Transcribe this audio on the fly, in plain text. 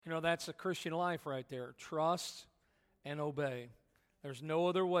That's the Christian life right there. Trust and obey. There's no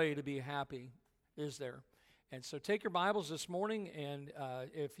other way to be happy, is there? And so take your Bibles this morning, and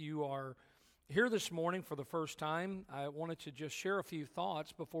if you are here this morning for the first time, I wanted to just share a few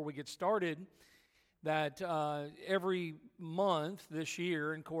thoughts before we get started. That every month this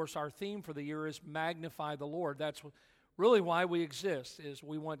year, and of course our theme for the year is Magnify the Lord. That's really why we exist, is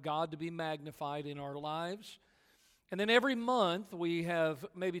we want God to be magnified in our lives. And then every month we have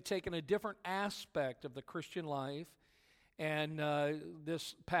maybe taken a different aspect of the Christian life. And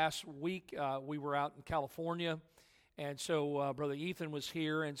this past week we were out in California, and so Brother Ethan was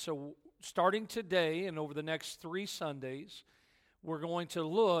here. And so starting today and over the next 3 Sundays, we're going to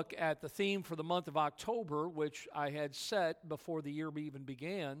look at the theme for the month of October, which I had set before the year even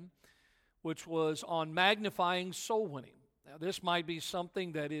began, which was on magnifying soul winning. Now, this might be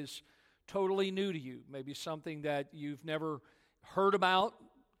something that is totally new to you, maybe something that you've never heard about,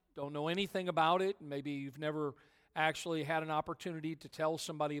 don't know anything about it, maybe you've never actually had an opportunity to tell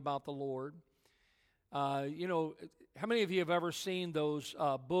somebody about the Lord. How many of you have ever seen those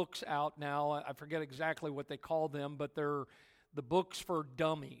books out now? I forget exactly what they call them, but they're the books for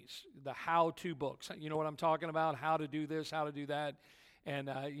dummies, the how-to books. You know what I'm talking about? How to do this, how to do that. And,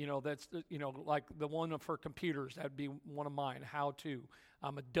 that's, like the one for computers. That'd be one of mine, how to.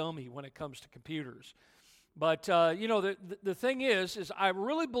 I'm a dummy when it comes to computers. But, the thing is I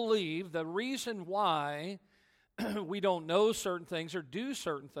really believe the reason why we don't know certain things or do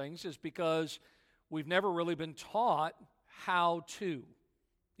certain things is because we've never really been taught how to,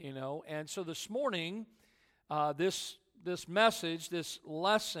 And so this morning, this message, this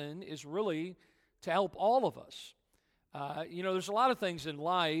lesson is really to help all of us. There's a lot of things in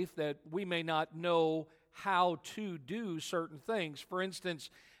life that we may not know how to do certain things. For instance,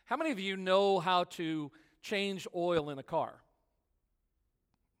 how many of you know how to change oil in a car?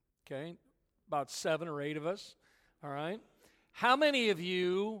 Okay, about 7 or 8 of us, all right? How many of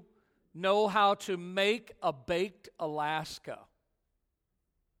you know how to make a baked Alaska?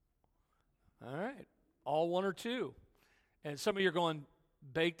 All right, all 1 or 2. And some of you are going,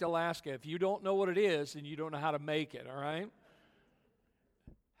 baked Alaska. If you don't know what it is, then you don't know how to make it, all right?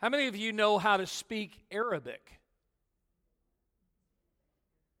 How many of you know how to speak Arabic?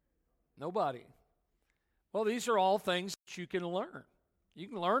 Nobody. Well, these are all things that you can learn. You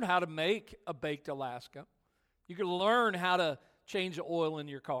can learn how to make a baked Alaska. You can learn how to change the oil in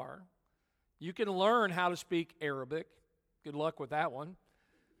your car. You can learn how to speak Arabic. Good luck with that one.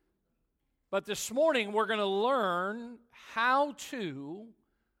 But this morning, we're going to learn how to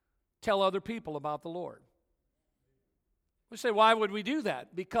tell other people about the Lord. We say, why would we do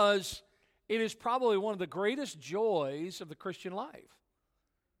that? Because it is probably one of the greatest joys of the Christian life.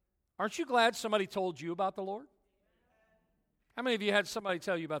 Aren't you glad somebody told you about the Lord? How many of you had somebody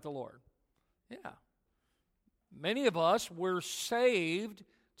tell you about the Lord? Yeah. Many of us were saved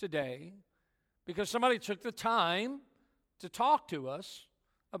today because somebody took the time to talk to us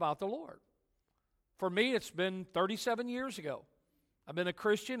about the Lord. For me, it's been 37 years ago. I've been a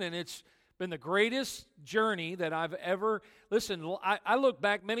Christian, and it's been the greatest journey that I've ever... Listen, I look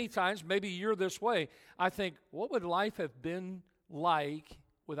back many times, maybe you're this way. I think, what would life have been like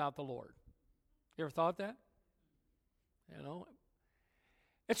without the Lord? You ever thought that?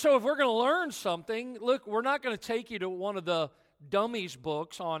 And so if we're going to learn something, look, we're not going to take you to one of the dummies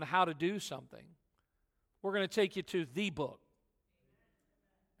books on how to do something. We're going to take you to the book.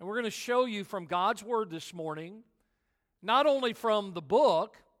 And we're going to show you from God's Word this morning, not only from the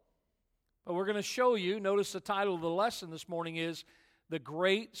book, but we're going to show you, notice the title of the lesson this morning is The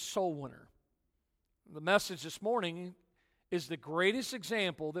Great Soul Winner. The message this morning is the greatest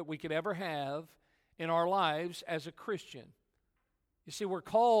example that we could ever have in our lives as a Christian. You see, we're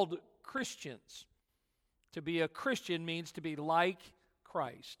called Christians. To be a Christian means to be like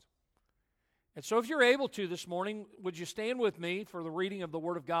Christ. And so if you're able to this morning, would you stand with me for the reading of the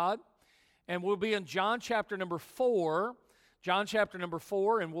Word of God? And we'll be in John chapter number 4. John chapter number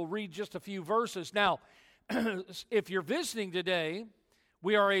 4, and we'll read just a few verses. Now, if you're visiting today,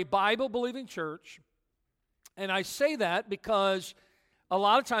 we are a Bible-believing church. And I say that because a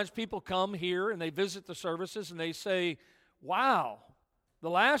lot of times people come here and they visit the services and they say, wow, the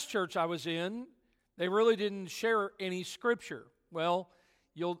last church I was in, they really didn't share any Scripture. Well,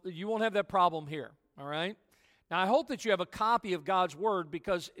 you won't have that problem here, all right? Now, I hope that you have a copy of God's Word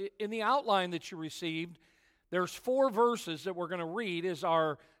because in the outline that you received, there's 4 verses that we're going to read as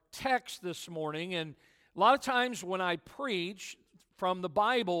our text this morning. And a lot of times when I preach from the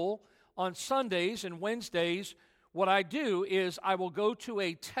Bible on Sundays and Wednesdays, what I do is I will go to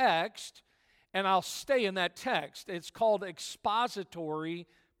a text and I'll stay in that text. It's called expository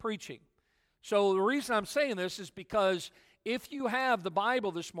preaching. So the reason I'm saying this is because if you have the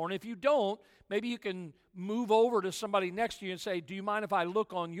Bible this morning, if you don't, maybe you can move over to somebody next to you and say, do you mind if I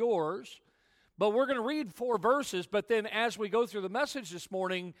look on yours? But we're going to read 4 verses, but then as we go through the message this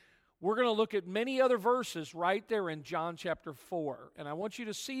morning, we're going to look at many other verses right there in John chapter 4. And I want you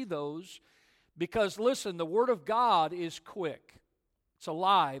to see those because, listen, the Word of God is quick. It's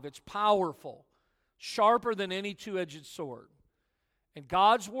alive. It's powerful. Sharper than any two-edged sword. And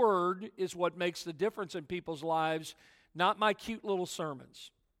God's Word is what makes the difference in people's lives, not my cute little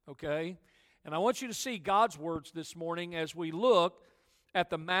sermons. Okay? And I want you to see God's words this morning as we look at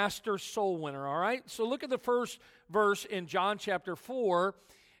the Master Soulwinner, all right? So look at the first verse in John chapter 4,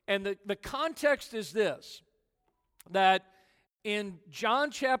 and the context is this, that in John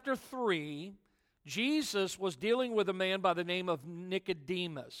chapter 3, Jesus was dealing with a man by the name of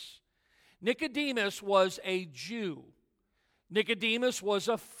Nicodemus. Nicodemus was a Jew. Nicodemus was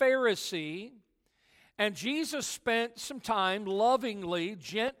a Pharisee. And Jesus spent some time lovingly,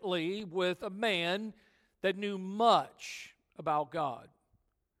 gently with a man that knew much about God.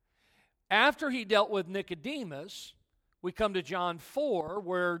 After he dealt with Nicodemus, we come to John 4,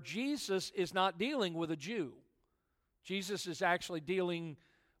 where Jesus is not dealing with a Jew. Jesus is actually dealing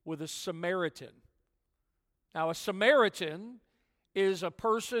with a Samaritan. Now, a Samaritan is a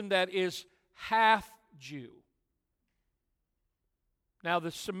person that is half Jew. Now,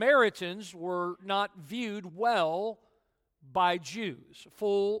 the Samaritans were not viewed well by Jews,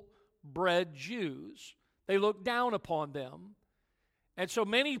 full-bred Jews. They looked down upon them. And so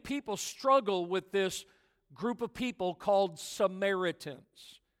many people struggle with this group of people called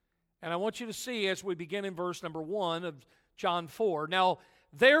Samaritans. And I want you to see as we begin in verse number 1 of John 4. Now,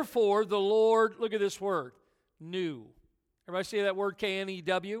 therefore, the Lord, look at this word, knew. Everybody see that word,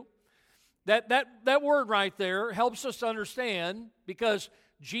 K-N-E-W? That word right there helps us to understand, because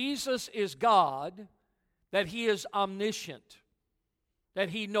Jesus is God, that He is omniscient, that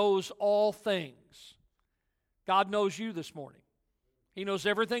He knows all things. God knows you this morning. He knows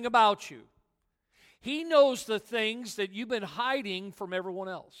everything about you. He knows the things that you've been hiding from everyone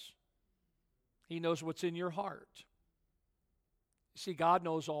else. He knows what's in your heart. See, God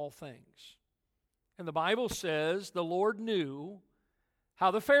knows all things. And the Bible says the Lord knew how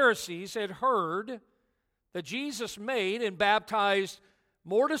the Pharisees had heard that Jesus made and baptized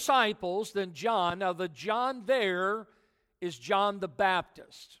more disciples than John. Now, the John there is John the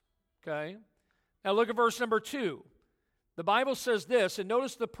Baptist. Okay? Now, look at verse number 2. The Bible says this, and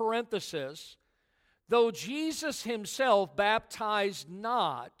notice the parenthesis, though Jesus Himself baptized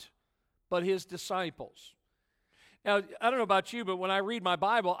not, but His disciples. Now, I don't know about you, but when I read my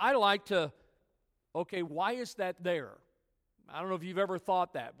Bible, I like to, okay, why is that there? I don't know if you've ever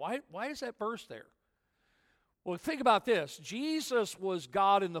thought that. Why is that verse there? Well, think about this. Jesus was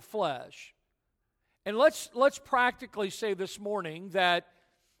God in the flesh. And let's practically say this morning that,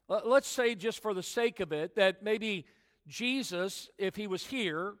 let's say just for the sake of it, that maybe Jesus, if He was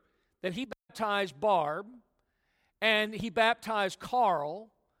here, that He baptized Barb, and He baptized Carl,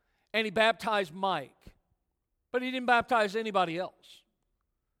 and He baptized Mike. But He didn't baptize anybody else.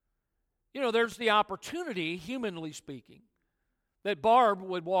 You know, there's the opportunity, humanly speaking, that Barb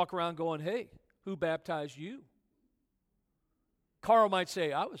would walk around going, hey, who baptized you? Carl might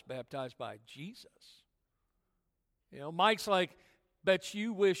say, I was baptized by Jesus. You know, Mike's like, bet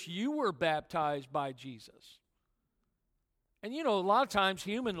you wish you were baptized by Jesus. And you know, a lot of times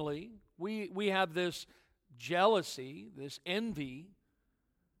humanly, we have this jealousy, this envy,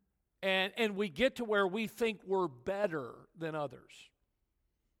 and we get to where we think we're better than others.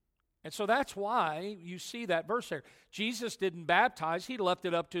 And so that's why you see that verse there. Jesus didn't baptize. He left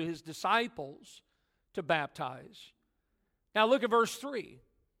it up to His disciples to baptize. Now look at verse 3.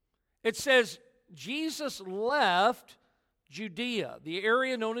 It says, Jesus left Judea, the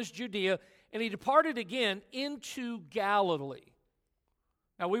area known as Judea, and He departed again into Galilee.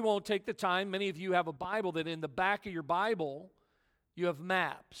 Now we won't take the time. Many of you have a Bible that in the back of your Bible, you have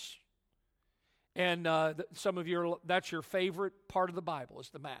maps. And some of you, that's your favorite part of the Bible, is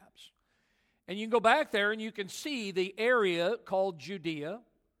the maps. And you can go back there and you can see the area called Judea.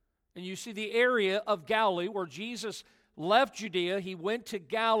 And you see the area of Galilee where Jesus left Judea. He went to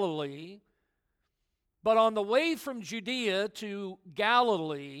Galilee. But on the way from Judea to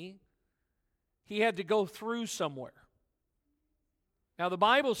Galilee, He had to go through somewhere. Now the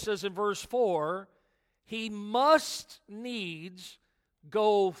Bible says in verse 4, He must needs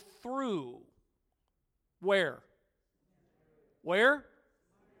go through. Where? Where?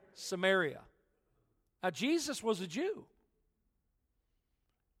 Samaria. Now, Jesus was a Jew.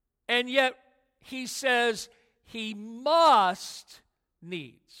 And yet, He says He must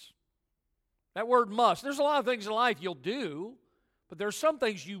needs. That word must. There's a lot of things in life you'll do, but there's some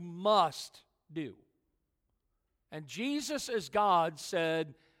things you must do. And Jesus, as God,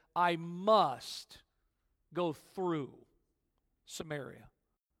 said, I must go through Samaria.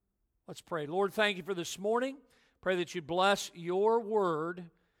 Let's pray. Lord, thank you for this morning. Pray that you bless your word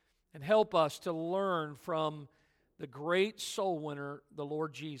and help us to learn from the great soul winner, the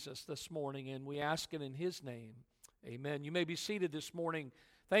Lord Jesus, this morning. And we ask it in his name. Amen. You may be seated this morning.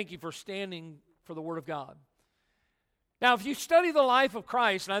 Thank you for standing for the word of God. Now, if you study the life of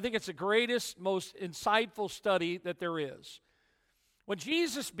Christ, and I think it's the greatest, most insightful study that there is, when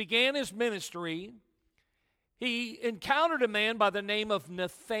Jesus began his ministry, he encountered a man by the name of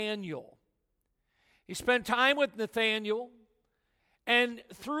Nathanael. He spent time with Nathanael, and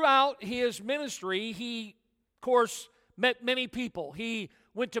throughout his ministry, he, of course, met many people. He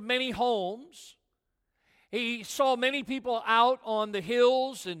went to many homes. He saw many people out on the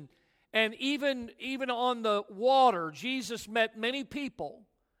hills and even on the water. Jesus met many people.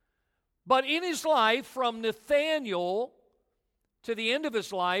 But in his life, from Nathanael to the end of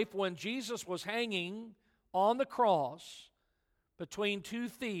his life, when Jesus was hanging on the cross between two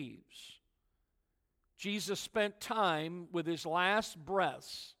thieves, Jesus spent time with his last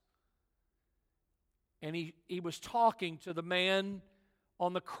breaths, and he was talking to the man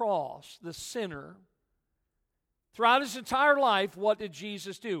on the cross, the sinner. Throughout his entire life, what did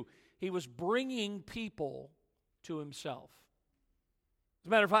Jesus do? He was bringing people to himself. As a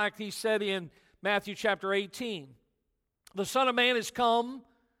matter of fact, he said in Matthew chapter 18, the Son of Man has come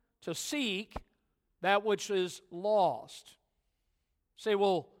to seek that which is lost. Say,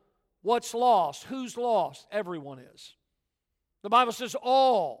 well, what's lost? Who's lost? Everyone is. The Bible says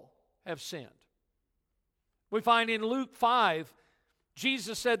all have sinned. We find in Luke 5,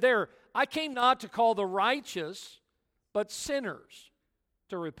 Jesus said there, I came not to call the righteous, but sinners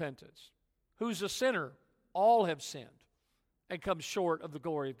to repentance. Who's a sinner? All have sinned and come short of the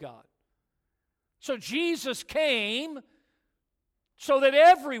glory of God. So Jesus came so that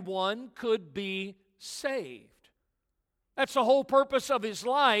everyone could be saved. That's the whole purpose of his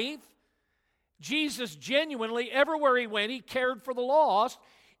life. Jesus genuinely, everywhere he went, he cared for the lost,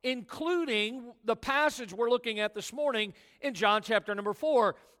 including the passage we're looking at this morning in John chapter number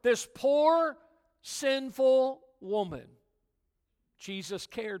 4. This poor, sinful woman. Jesus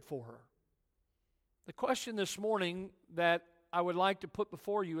cared for her. The question this morning that I would like to put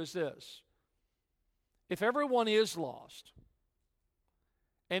before you is this. If everyone is lost,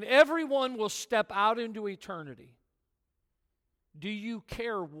 and everyone will step out into eternity, do you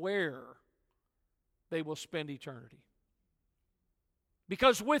care where they will spend eternity?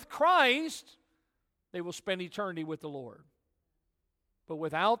 Because with Christ, they will spend eternity with the Lord. But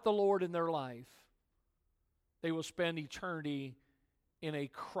without the Lord in their life, they will spend eternity in a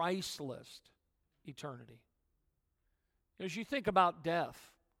Christless eternity. As you think about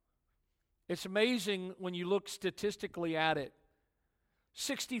death, it's amazing when you look statistically at it.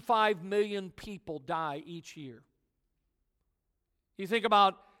 65 million people die each year. You think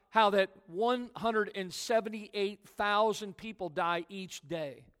about how that 178,000 people die each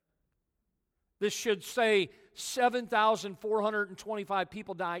day. This should say 7,425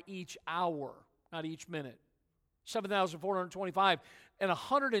 people die each hour, not each minute. 7,425. And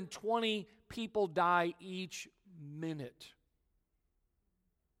 120 people die each minute.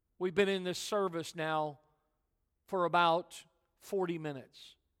 We've been in this service now for about 40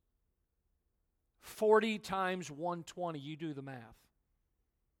 minutes. 40 times 120, you do the math.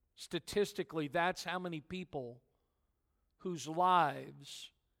 Statistically, that's how many people whose lives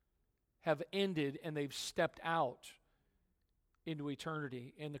have ended and they've stepped out into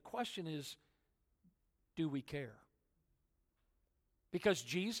eternity. And the question is, do we care? Because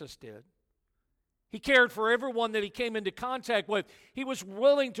Jesus did. He cared for everyone that he came into contact with. He was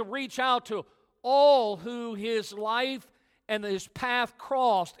willing to reach out to all who his life and his path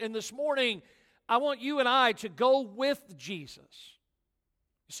crossed. And this morning, I want you and I to go with Jesus.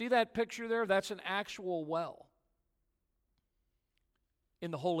 You see that picture there? That's an actual well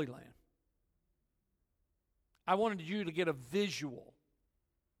in the Holy Land. I wanted you to get a visual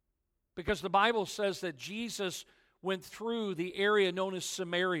because the Bible says that Jesus went through the area known as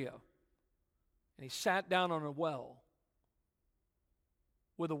Samaria, and he sat down on a well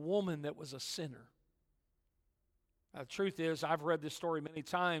with a woman that was a sinner. Now, the truth is, I've read this story many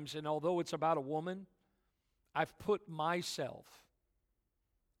times, and although it's about a woman, I've put myself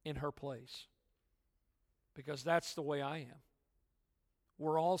in her place because that's the way I am.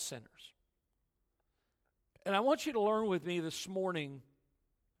 We're all sinners. And I want you to learn with me this morning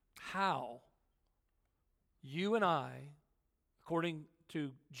how you and I, according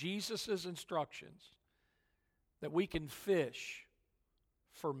to Jesus' instructions, that we can fish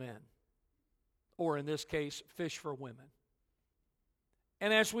for men, or in this case, fish for women.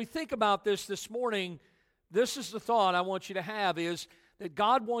 And as we think about this morning, this is the thought I want you to have, is that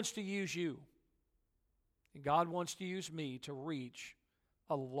God wants to use you, and God wants to use me to reach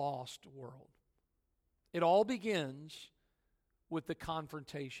a lost world. It all begins with the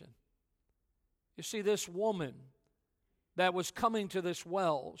confrontation. You see, this woman that was coming to this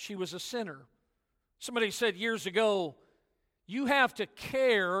well, she was a sinner. Somebody said years ago, you have to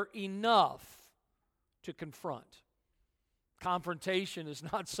care enough to confront. Confrontation is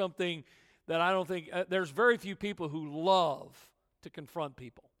not something that I don't think, there's very few people who love to confront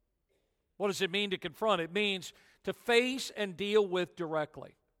people. What does it mean to confront? It means to face and deal with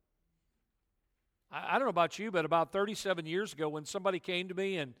directly. I don't know about you, but about 37 years ago when somebody came to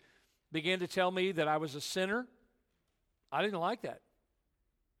me and began to tell me that I was a sinner, I didn't like that.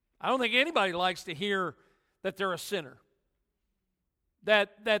 I don't think anybody likes to hear that they're a sinner,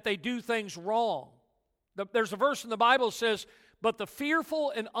 that they do things wrong. There's a verse in the Bible that says, but the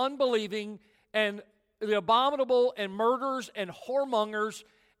fearful and unbelieving and the abominable and murderers and whoremongers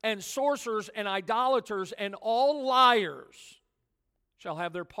and sorcerers and idolaters and all liars shall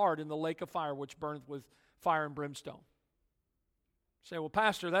have their part in the lake of fire which burneth with fire and brimstone. You say, well,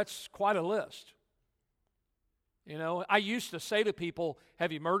 Pastor, that's quite a list. You know, I used to say to people,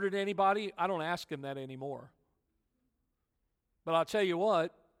 have you murdered anybody? I don't ask them that anymore. But I'll tell you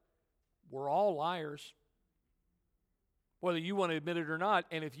what, we're all liars, whether you want to admit it or not.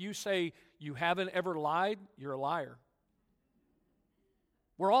 And if you say you haven't ever lied, you're a liar.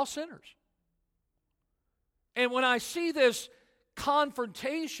 We're all sinners. And when I see this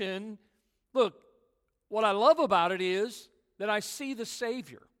confrontation, look, what I love about it is that I see the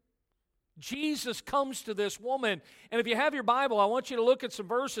Savior. Jesus comes to this woman. And if you have your Bible, I want you to look at some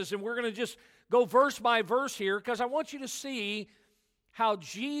verses, and we're going to just go verse by verse here, because I want you to see how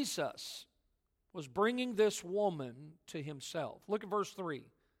Jesus was bringing this woman to himself. Look at verse 3.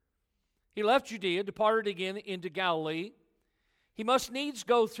 He left Judea, departed again into Galilee. He must needs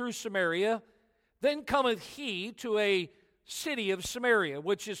go through Samaria. Then cometh he to a city of Samaria,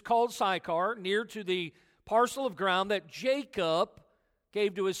 which is called Sychar, near to the parcel of ground that Jacob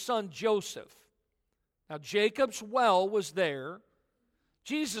gave to his son Joseph. Now Jacob's well was there.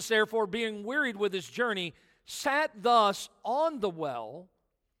 Jesus, therefore, being wearied with his journey, sat thus on the well,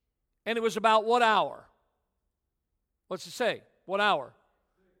 and it was about what hour? What's it say? What hour?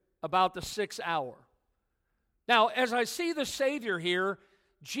 About the 6th hour. Now, as I see the Savior here,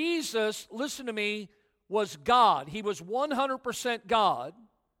 Jesus, listen to me, was God. He was 100% God,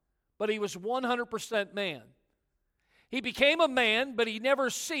 but he was 100% man. He became a man, but he never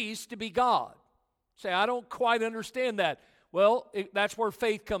ceased to be God. Say, I don't quite understand that. Well, that's where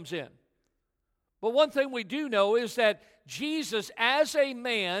faith comes in. But one thing we do know is that Jesus, as a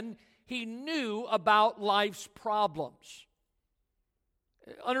man, he knew about life's problems.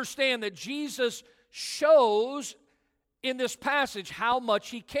 Understand that Jesus shows in this passage how much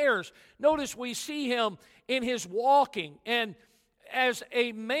he cares. Notice we see him in his walking, and as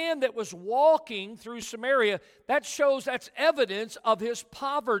a man that was walking through Samaria, that's evidence of his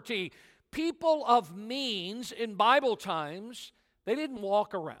poverty. People of means in Bible times, they didn't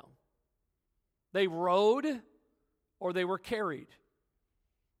walk around. They rode or they were carried.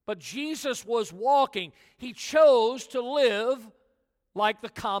 But Jesus was walking. He chose to live like the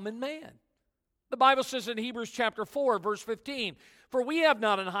common man. The Bible says in Hebrews chapter 4, verse 15, for we have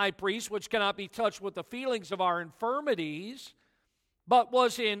not an high priest which cannot be touched with the feelings of our infirmities, but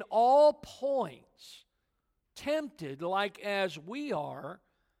was in all points tempted like as we are.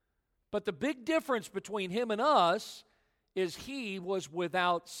 But the big difference between him and us is he was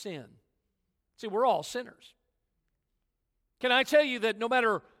without sin. See, we're all sinners. Can I tell you that no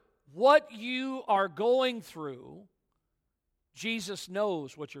matter what you are going through, Jesus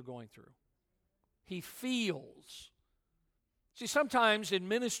knows what you're going through. He feels. See, sometimes in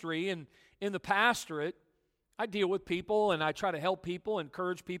ministry and in the pastorate, I deal with people and I try to help people,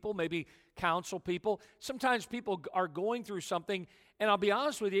 encourage people, maybe counsel people. Sometimes people are going through something, and I'll be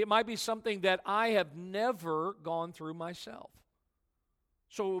honest with you, it might be something that I have never gone through myself.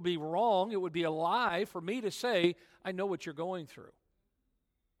 So it would be wrong, it would be a lie for me to say, I know what you're going through.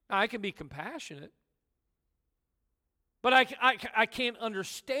 Now, I can be compassionate, but I can't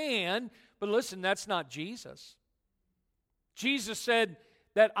understand. But listen, that's not Jesus. Jesus said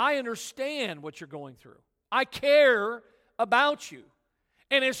that I understand what you're going through. I care about you.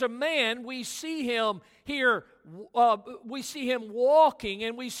 And as a man, we see him here, we see him walking,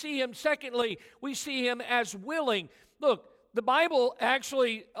 and we see him, secondly, we see him as willing. Look, the Bible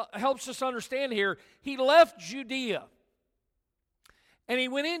actually helps us understand here, he left Judea and he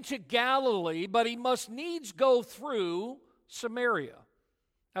went into Galilee, but he must needs go through Samaria.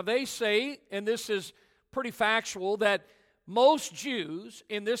 Now they say, and this is pretty factual, that most Jews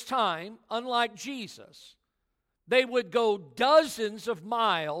in this time, unlike Jesus, they would go dozens of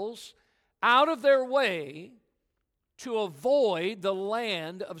miles out of their way to avoid the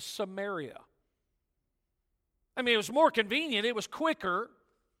land of Samaria. I mean, it was more convenient. It was quicker.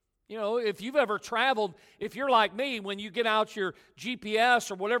 You know, if you've ever traveled, if you're like me, when you get out your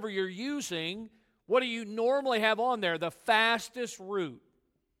GPS or whatever you're using, what do you normally have on there? The fastest route.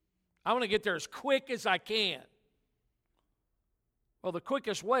 I want to get there as quick as I can. Well, the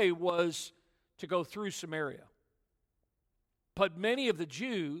quickest way was to go through Samaria. But many of the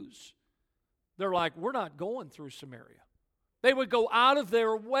Jews, they're like, we're not going through Samaria. They would go out of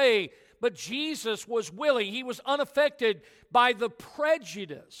their way, but Jesus was willing. He was unaffected by the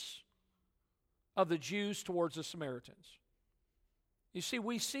prejudice of the Jews towards the Samaritans. You see,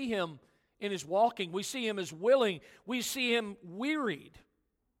 we see him in his walking. We see him as willing. We see him wearied.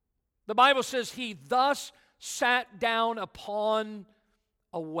 The Bible says he thus sat down upon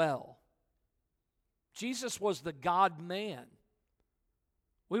a well. Jesus was the God-man.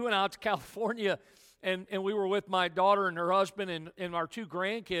 We went out to California, and we were with my daughter and her husband and our two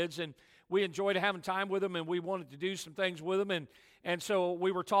grandkids, and we enjoyed having time with them, and we wanted to do some things with them, and so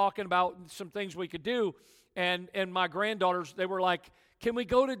we were talking about some things we could do, and my granddaughters, they were like, can we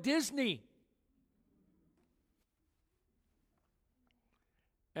go to Disney?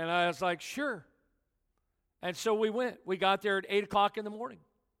 And I was like, sure. And so we went. We got there at 8 o'clock in the morning.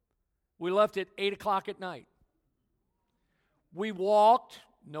 We left at 8 o'clock at night. We walked,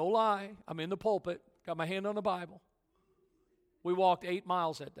 no lie, I'm in the pulpit, got my hand on the Bible. We walked 8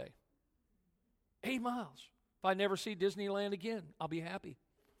 miles that day. 8 miles. If I never see Disneyland again, I'll be happy.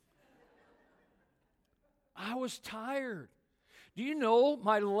 I was tired. Do you know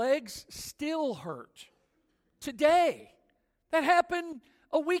my legs still hurt today? That happened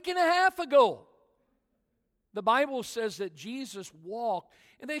a week and a half ago. The Bible says that Jesus walked,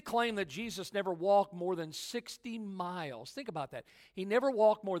 and they claim that Jesus never walked more than 60 miles. Think about that. He never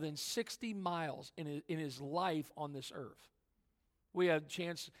walked more than 60 miles in his life on this earth. We had a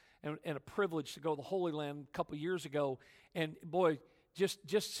chance and a privilege to go to the Holy Land a couple years ago, and boy,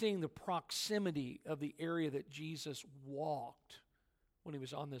 just seeing the proximity of the area that Jesus walked when he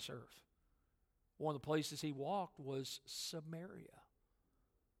was on this earth. One of the places he walked was Samaria.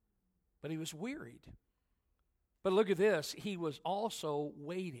 But he was wearied. But look at this. He was also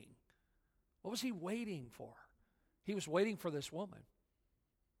waiting. What was he waiting for? He was waiting for this woman.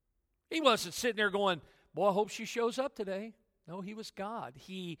 He wasn't sitting there going, boy, I hope she shows up today. No, he was God.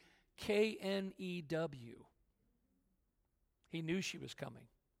 He, K-N-E-W. He knew she was coming.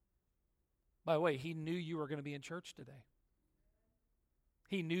 By the way, he knew you were going to be in church today.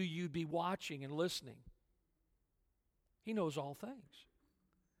 He knew you'd be watching and listening. He knows all things.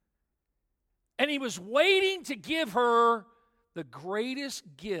 And he was waiting to give her the greatest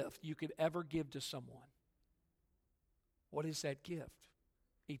gift you could ever give to someone. What is that gift?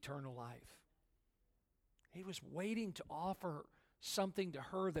 Eternal life. He was waiting to offer something to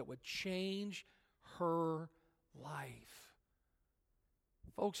her that would change her life.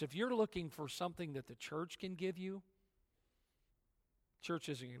 Folks, if you're looking for something that the church can give you, church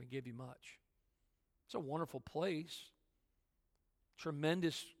isn't going to give you much. It's a wonderful place,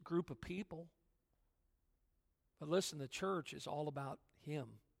 tremendous group of people. But listen, the church is all about him.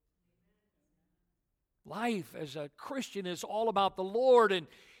 Life as a Christian is all about the Lord, and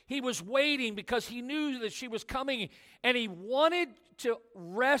he was waiting because he knew that she was coming, and he wanted to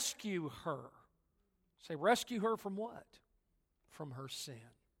rescue her. Say, rescue her from what? From her sin.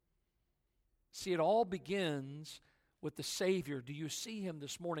 See, it all begins with the Savior. Do you see him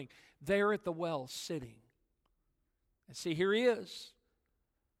this morning there at the well sitting? And see, here he is.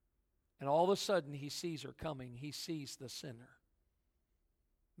 And all of a sudden, he sees her coming. He sees the sinner.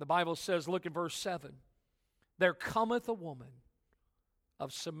 The Bible says, look at verse 7. There cometh a woman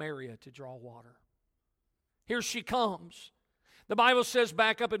of Samaria to draw water. Here she comes. The Bible says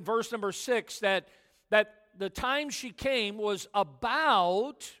back up in verse number 6 that the time she came was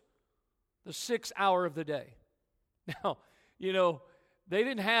about the 6th hour of the day. Now, they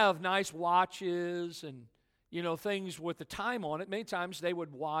didn't have nice watches and things with the time on it. Many times they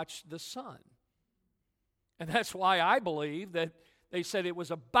would watch the sun. And that's why I believe that they said it was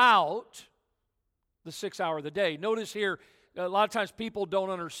about the 6th hour of the day. Notice here, a lot of times people don't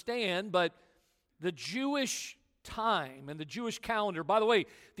understand, but the Jewish time and the Jewish calendar, by the way, if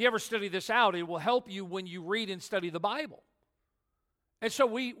you ever study this out, it will help you when you read and study the Bible. And so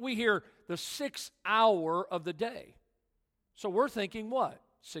we hear the 6th hour of the day. So we're thinking what?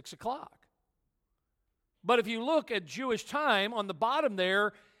 6 o'clock. But if you look at Jewish time on the bottom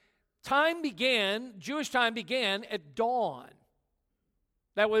there, Jewish time began at dawn.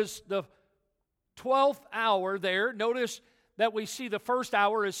 That was the 12th hour there. Notice that we see the first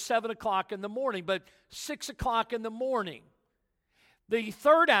hour is 7 o'clock in the morning, but 6 o'clock in the morning. The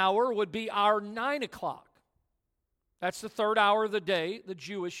third hour would be our 9 o'clock. That's the third hour of the day, the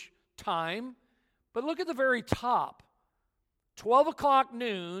Jewish time. But look at the very top. 12 o'clock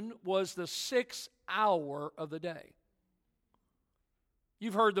noon was the 6th hour of the day.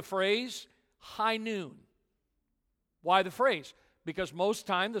 You've heard the phrase, high noon. Why the phrase? Because most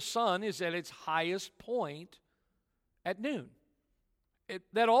time the sun is at its highest point at noon.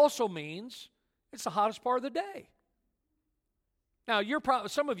 That also means it's the hottest part of the day. Now,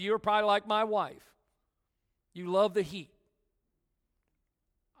 some of you are probably like my wife. You love the heat.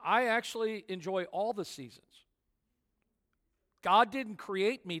 I actually enjoy all the seasons. God didn't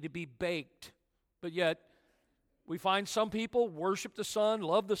create me to be baked, but yet we find some people worship the sun,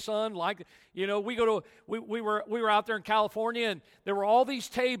 love the sun. Like, we were out there in California, and there were all these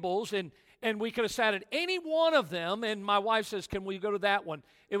tables, and we could have sat at any one of them. And my wife says, "Can we go to that one?"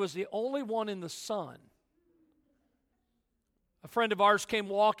 It was the only one in the sun. A friend of ours came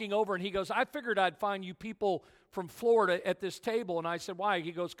walking over, and he goes, "I figured I'd find you people from Florida at this table." And I said, "Why?"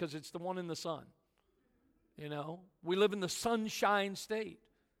 He goes, "Because it's the one in the sun." We live in the sunshine state.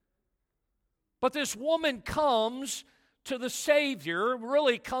 But this woman comes to the Savior,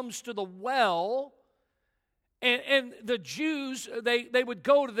 really comes to the well, and the Jews, they would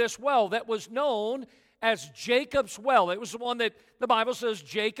go to this well that was known as Jacob's well. It was the one that the Bible says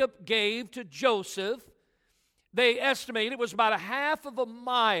Jacob gave to Joseph. They estimate it was about a half of a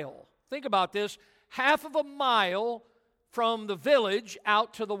mile. Think about this, half of a mile from the village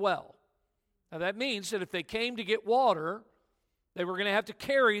out to the well. Now that means that if they came to get water, they were going to have to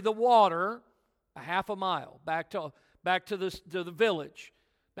carry the water a half a mile back to the village.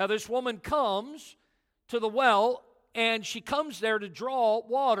 Now this woman comes to the well, and she comes there to draw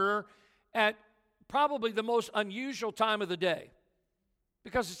water at probably the most unusual time of the day,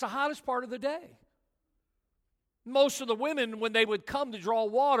 because it's the hottest part of the day. Most of the women, when they would come to draw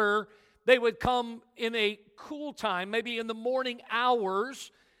water, they would come in a cool time, maybe in the morning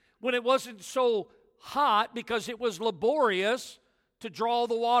hours, when it wasn't so hot, because it was laborious to draw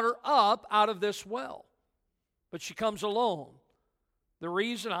the water up out of this well. But she comes alone. The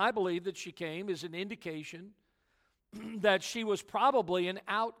reason I believe that she came is an indication that she was probably an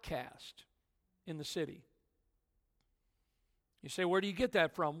outcast in the city. You say, where do you get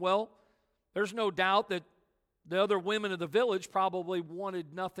that from? Well, there's no doubt that the other women of the village probably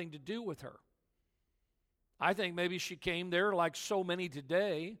wanted nothing to do with her. I think maybe she came there like so many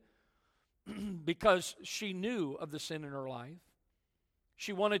today because she knew of the sin in her life.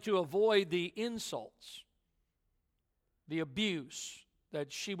 She wanted to avoid the insults, the abuse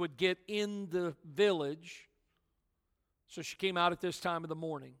that she would get in the village. So she came out at this time of the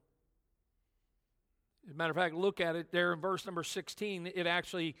morning. As a matter of fact, look at it there in verse number 16. It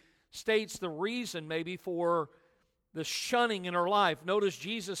actually states the reason maybe for the shunning in her life. Notice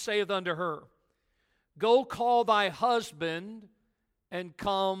Jesus saith unto her, "Go call thy husband and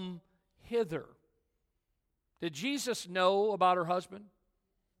come hither." Did Jesus know about her husband?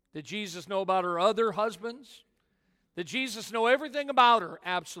 Did Jesus know about her other husbands? Did Jesus know everything about her?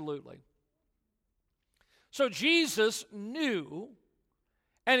 Absolutely. So Jesus knew,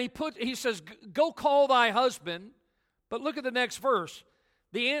 and he says, "Go call thy husband." But look at the next verse.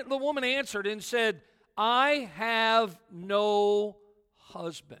 The woman answered and said, "I have no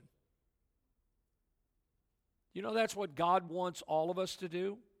husband." You know, that's what God wants all of us to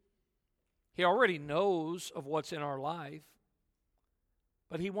do. He already knows of what's in our life,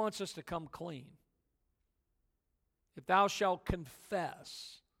 but He wants us to come clean. If thou shalt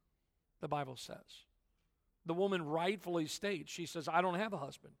confess, the Bible says. The woman rightfully states, she says, "I don't have a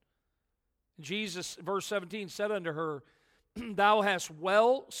husband." Jesus, verse 17, said unto her, "Thou hast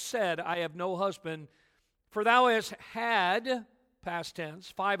well said, I have no husband, for thou hast had," past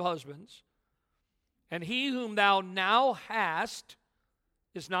tense, 5 husbands, "and he whom thou now hast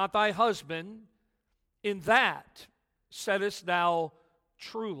is not thy husband. In that saidest thou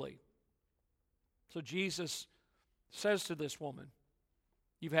truly." So Jesus says to this woman,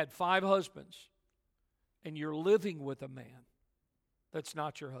 you've had 5 husbands, and you're living with a man that's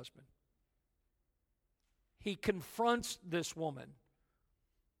not your husband. He confronts this woman.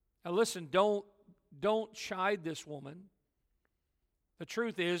 Now listen, don't chide this woman. The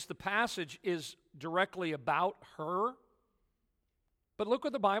truth is, the passage is directly about her, But look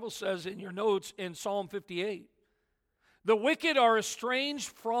what the Bible says in your notes in Psalm 58. The wicked are estranged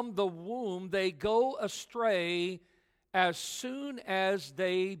from the womb. They go astray as soon as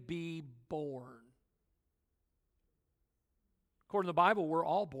they be born. According to the Bible, we're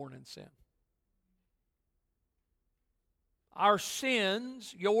all born in sin. Our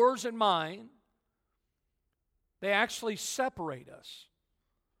sins, yours and mine, they actually separate us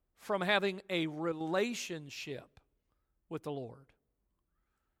from having a relationship with the Lord.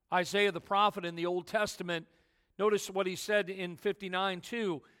 Isaiah the prophet in the Old Testament, notice what he said in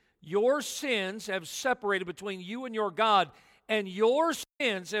 59:2. Your sins have separated between you and your God, and your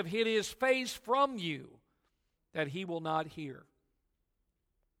sins have hid his face from you, that he will not hear.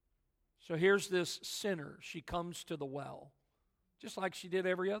 So here's this sinner. She comes to the well, just like she did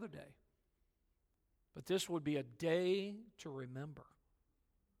every other day. But this would be a day to remember.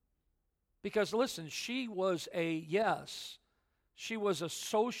 Because listen, she was a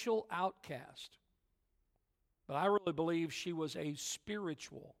social outcast. But I really believe she was a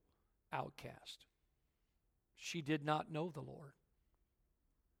spiritual outcast. She did not know the Lord.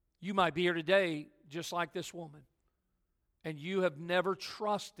 You might be here today just like this woman, and you have never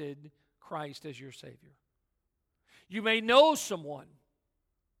trusted Christ as your Savior. You may know someone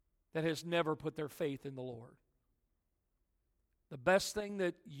that has never put their faith in the Lord. The best thing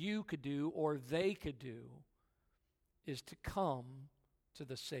that you could do or they could do is to come to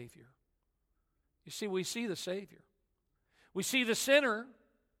the Savior. You see, we see the Savior. We see the sinner,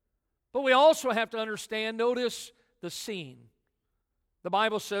 but we also have to understand, notice the scene. The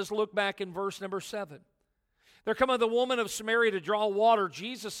Bible says, look back in verse number 7. There cometh the woman of Samaria to draw water.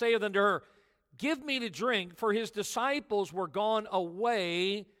 Jesus saith unto her, Give me to drink, for his disciples were gone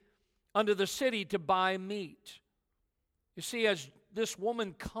away unto the city to buy meat. You see, as this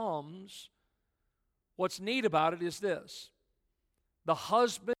woman comes, what's neat about it is this. The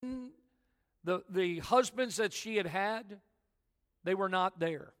husbands that she had, they were not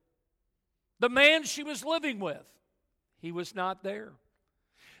there. The man she was living with, he was not there.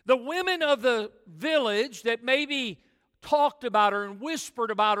 The women of the village that maybe talked about her and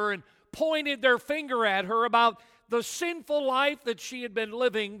whispered about her and pointed their finger at her about the sinful life that she had been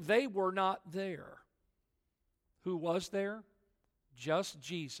living, they were not there. Who was there? Just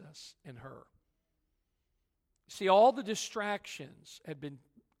Jesus and her. See, all the distractions had been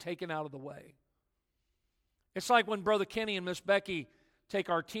taken out of the way. It's like when Brother Kenny and Miss Becky take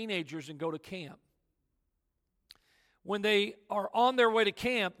our teenagers and go to camp. When they are on their way to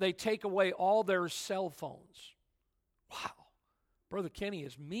camp, they take away all their cell phones. Wow, Brother Kenny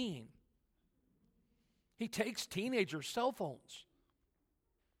is mean. He takes teenagers' cell phones.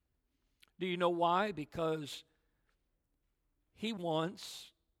 Do you know why? Because he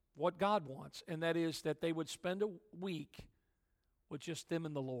wants what God wants, and that is that they would spend a week with just them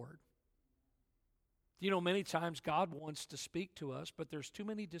and the Lord. You know, many times God wants to speak to us, but there's too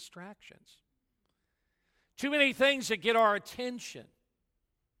many distractions. Too many things that get our attention.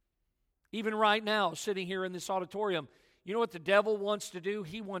 Even right now, sitting here in this auditorium, you know what the devil wants to do?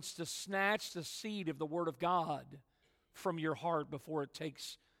 He wants to snatch the seed of the Word of God from your heart before it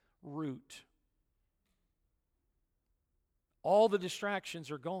takes root. All the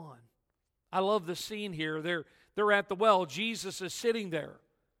distractions are gone. I love the scene here. They're at the well. Jesus is sitting there.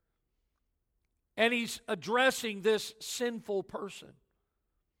 And he's addressing this sinful person.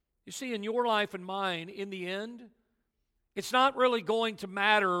 You see, in your life and mine, in the end, it's not really going to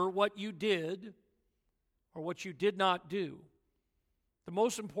matter what you did or what you did not do. The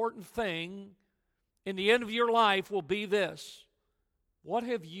most important thing in the end of your life will be this. What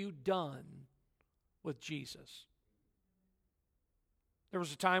have you done with Jesus? There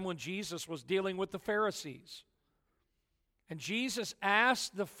was a time when Jesus was dealing with the Pharisees. And Jesus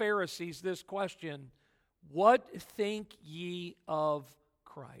asked the Pharisees this question, What think ye of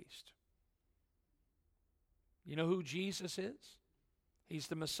Christ? You know who Jesus is? He's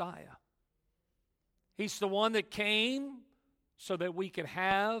the Messiah. He's the one that came so that we could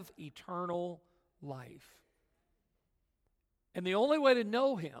have eternal life. And the only way to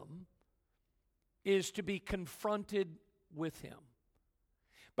know him is to be confronted with him.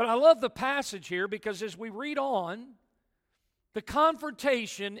 But I love the passage here because as we read on, the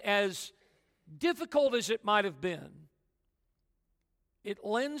confrontation, as difficult as it might have been, it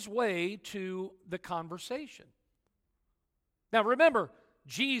lends way to the conversation. Now remember,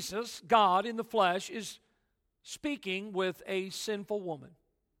 Jesus, God in the flesh, is speaking with a sinful woman.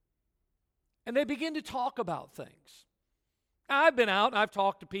 And they begin to talk about things. Now, I've been out and I've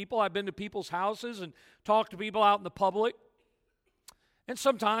talked to people. I've been to people's houses and talked to people out in the public. And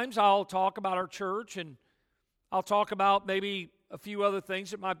sometimes I'll talk about our church and I'll talk about maybe a few other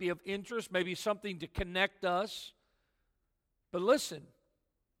things that might be of interest, maybe something to connect us. But listen,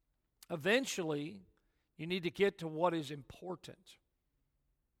 eventually, you need to get to what is important.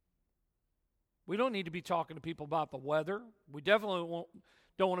 We don't need to be talking to people about the weather. We definitely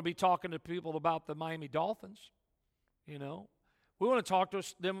don't want to be talking to people about the Miami Dolphins. You know, we want to talk to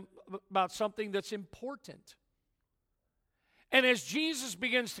them about something that's important. And as Jesus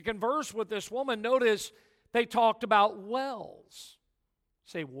begins to converse with this woman, notice they talked about wells.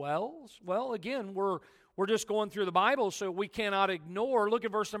 Say wells? Well, again, we're just going through the Bible, so we cannot ignore. Look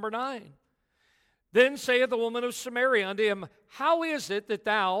at verse number 9. Then saith the woman of Samaria unto him, How is it that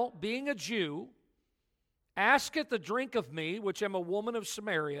thou, being a Jew, asketh the drink of me, which am a woman of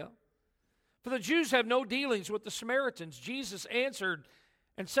Samaria? For the Jews have no dealings with the Samaritans. Jesus answered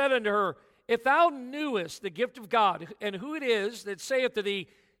and said unto her, If thou knewest the gift of God, and who it is that saith to thee,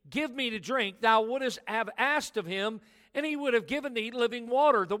 Give me to drink, thou wouldest have asked of him, and he would have given thee living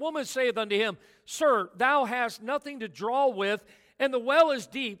water. The woman saith unto him, Sir, thou hast nothing to draw with, and the well is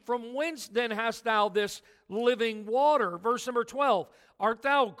deep. From whence then hast thou this living water? Verse number 12, Art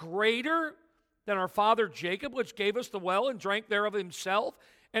thou greater than our father Jacob, which gave us the well and drank thereof himself,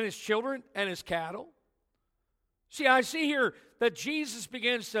 and his children, and his cattle? See, I see here that Jesus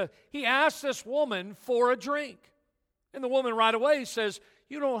he asks this woman for a drink. And the woman right away says,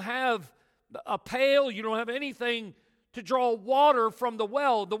 You don't have a pail, you don't have anything to draw water from the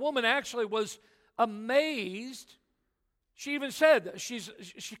well. The woman actually was amazed. She even said that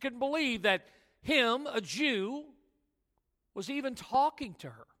she couldn't believe that him, a Jew, was even talking to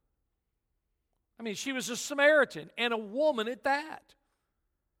her. I mean, she was a Samaritan and a woman at that.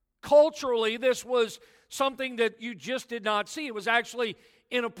 Culturally, this was something that you just did not see. It was actually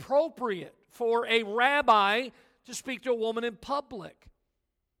inappropriate for a rabbi to speak to a woman in public.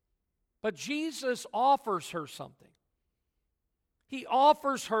 But Jesus offers her something. He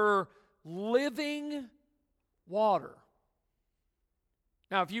offers her living water.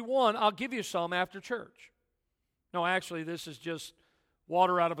 Now, if you want, I'll give you some after church. No, actually, this is just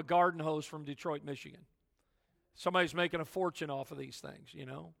water out of a garden hose from Detroit, Michigan. Somebody's making a fortune off of these things, you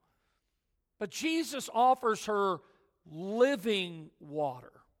know. But Jesus offers her living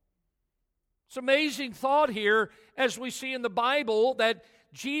water. It's an amazing thought here as we see in the Bible that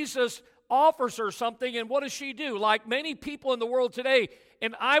Jesus offers her something, and what does she do? Like many people in the world today,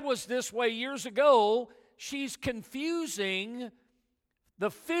 and I was this way years ago, she's confusing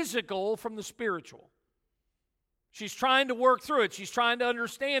the physical from the spiritual. She's trying to work through it. She's trying to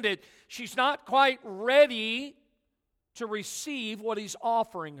understand it. She's not quite ready to receive what he's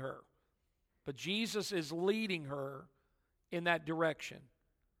offering her. But Jesus is leading her in that direction.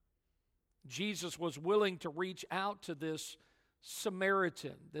 Jesus was willing to reach out to this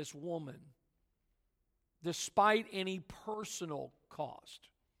Samaritan, this woman, despite any personal cost.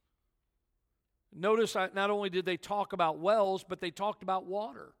 Notice not only did they talk about wells, but they talked about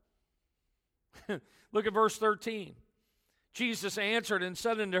water. Look at verse 13. Jesus answered and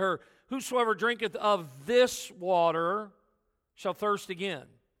said unto her, Whosoever drinketh of this water shall thirst again.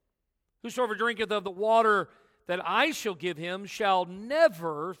 Whosoever drinketh of the water that I shall give him shall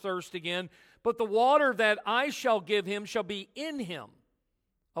never thirst again, but the water that I shall give him shall be in him,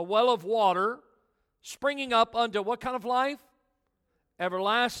 a well of water springing up unto what kind of life?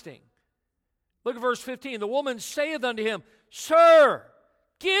 Everlasting. Look at verse 15. The woman saith unto him, Sir,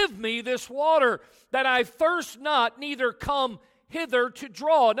 give me this water, that I thirst not, neither come hither to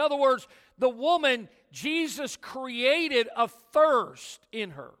draw. In other words, the woman, Jesus created a thirst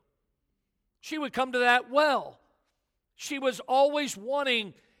in her. She would come to that well. She was always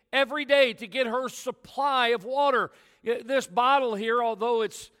wanting every day to get her supply of water. This bottle here, although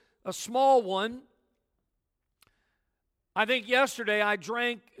it's a small one, I think yesterday I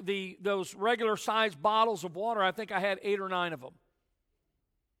drank those regular-sized bottles of water. I think I had 8 or 9 of them.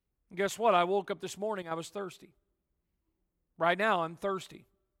 And guess what? I woke up this morning, I was thirsty. Right now, I'm thirsty.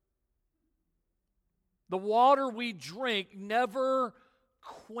 The water we drink never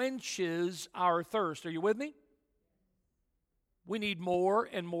quenches our thirst. Are you with me? We need more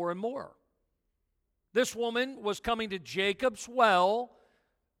and more and more. This woman was coming to Jacob's well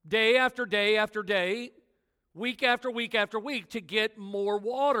day after day after day, week after week after week to get more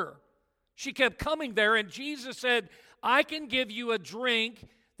water. She kept coming there, and Jesus said, I can give you a drink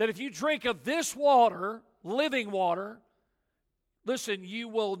that if you drink of this water, living water, listen, you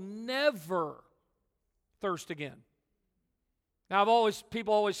will never thirst again. Now,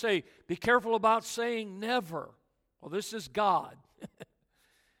 people always say, be careful about saying never. Well, this is God.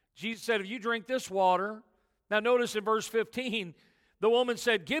 Jesus said, if you drink this water, now notice in verse 15, The woman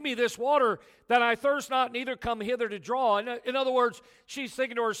said, give me this water that I thirst not, neither come hither to draw. In other words, she's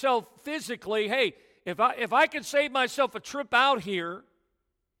thinking to herself physically, hey, if I can save myself a trip out here,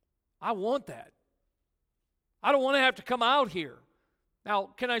 I want that. I don't want to have to come out here.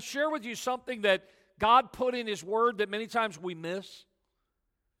 Now, can I share with you something that God put in His Word that many times we miss?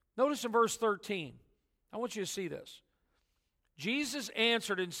 Notice in verse 13. I want you to see this. Jesus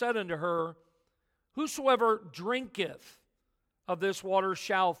answered and said unto her, whosoever drinketh of this water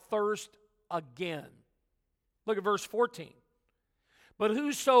shall thirst again. Look at verse 14. But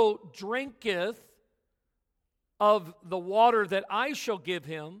whoso drinketh of the water that I shall give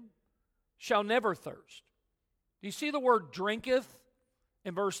him shall never thirst. Do you see the word drinketh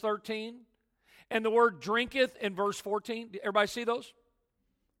in verse 13? And the word drinketh in verse 14? Everybody see those?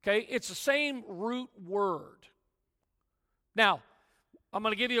 Okay, it's the same root word. Now, I'm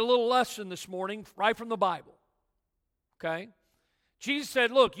going to give you a little lesson this morning right from the Bible. Okay? Jesus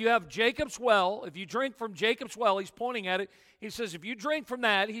said, look, you have Jacob's well. If you drink from Jacob's well, he's pointing at it. He says, if you drink from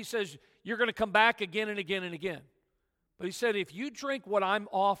that, he says, you're going to come back again and again and again. But he said, if you drink what I'm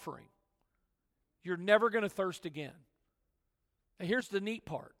offering, you're never going to thirst again. And here's the neat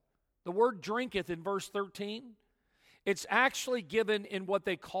part. The word drinketh in verse 13, it's actually given in what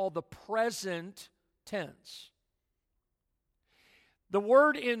they call the present tense. The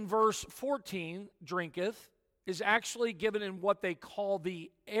word in verse 14, drinketh, is actually given in what they call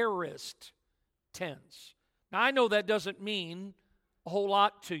the aorist tense. Now, I know that doesn't mean a whole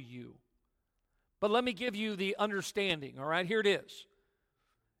lot to you, but let me give you the understanding, all right? Here it is.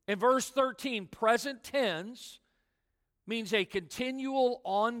 In verse 13, present tense means a continual,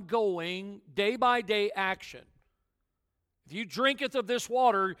 ongoing, day-by-day action. If you drinketh of this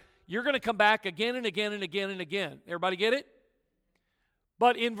water, you're going to come back again and again and again and again. Everybody get it?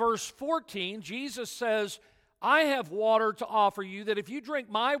 But in verse 14, Jesus says, I have water to offer you that if you drink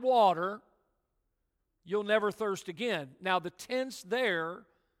my water, you'll never thirst again. Now, the tense there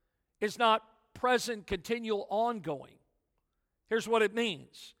is not present, continual, ongoing. Here's what it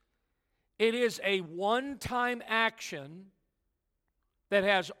means. It is a one-time action that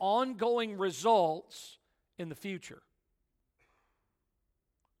has ongoing results in the future.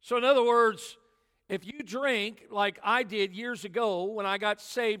 So in other words, if you drink like I did years ago when I got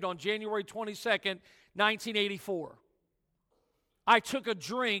saved on January 22nd, 1984, I took a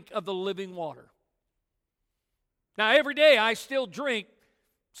drink of the living water. Now, every day I still drink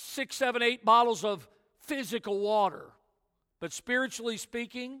 6, 7, 8 bottles of physical water. But spiritually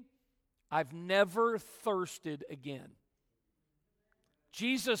speaking, I've never thirsted again.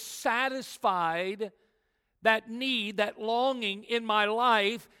 Jesus satisfied that need, that longing in my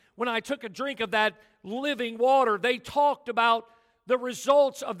life when I took a drink of that living water. They talked about the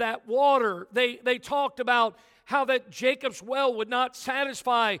results of that water. They talked about how that Jacob's well would not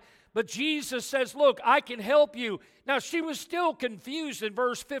satisfy. But Jesus says, look, I can help you. Now, she was still confused in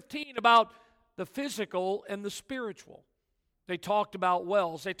verse 15 about the physical and the spiritual. They talked about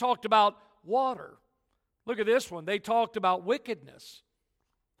wells. They talked about water. Look at this one. They talked about wickedness.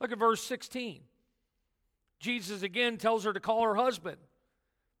 Look at verse 16. Jesus again tells her to call her husband.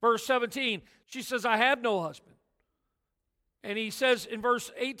 Verse 17, she says, I have no husband. And he says in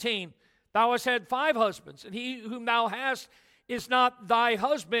verse 18, thou hast had 5 husbands, and he whom thou hast is not thy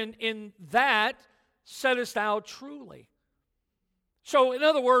husband. In that saidest thou truly. So in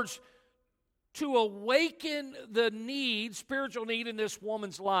other words, to awaken the need, spiritual need in this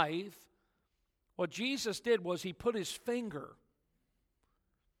woman's life, what Jesus did was he put his finger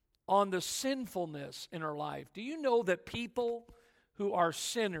on the sinfulness in her life. Do you know that people who are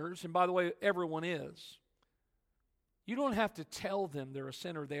sinners, and by the way, everyone is, you don't have to tell them they're a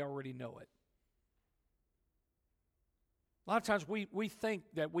sinner, they already know it. A lot of times we think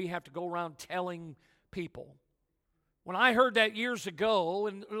that we have to go around telling people. When I heard that years ago,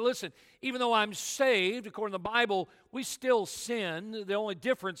 and listen, even though I'm saved, according to the Bible, we still sin. The only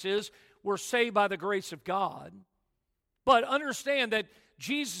difference is we're saved by the grace of God. But understand that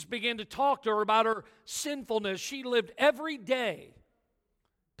Jesus began to talk to her about her sinfulness. She lived every day.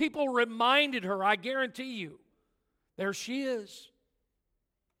 People reminded her, I guarantee you, there she is.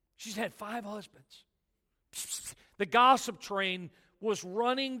 She's had 5 husbands. The gossip train was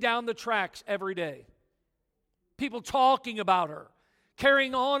running down the tracks every day. People talking about her,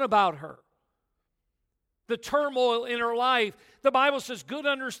 carrying on about her. The turmoil in her life. The Bible says, good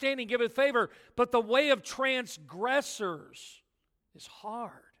understanding giveth favor, but the way of transgressors is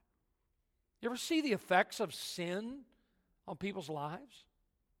hard. You ever see the effects of sin on people's lives?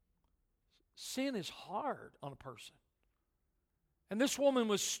 Sin is hard on a person. And this woman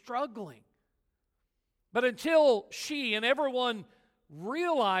was struggling. But until she and everyone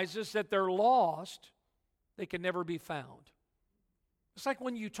realizes that they're lost, they can never be found. It's like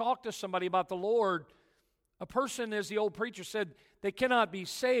when you talk to somebody about the Lord, a person, as the old preacher said, they cannot be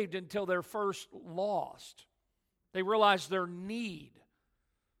saved until they're first lost. They realize their need.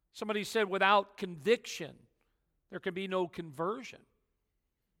 Somebody said, without conviction, there can be no conversion.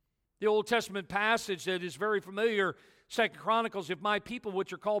 The Old Testament passage that is very familiar, 2 Chronicles, if my people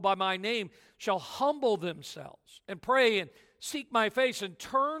which are called by my name shall humble themselves and pray and seek my face and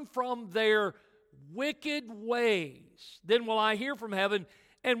turn from their wicked ways, then will I hear from heaven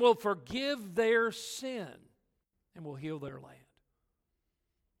and will forgive their sin and will heal their land.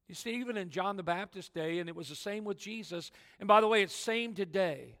 You see, even in John the Baptist's day, and it was the same with Jesus, and by the way, it's same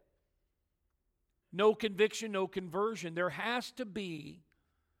today. No conviction, no conversion. There has to be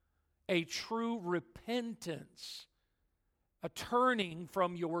a true repentance, a turning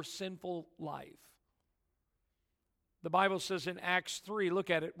from your sinful life. The Bible says in Acts 3, look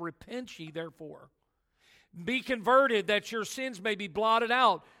at it, repent ye therefore. Be converted that your sins may be blotted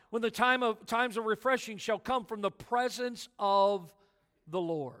out when the times of refreshing shall come from the presence of the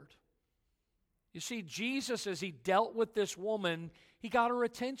Lord. You see, Jesus, as he dealt with this woman, he got her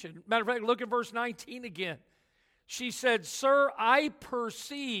attention. Matter of fact, look at verse 19 again. She said, Sir, I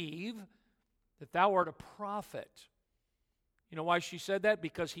perceive that thou art a prophet. You know why she said that?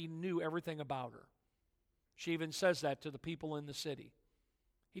 Because he knew everything about her. She even says that to the people in the city.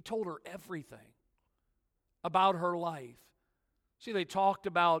 He told her everything about her life. See, they talked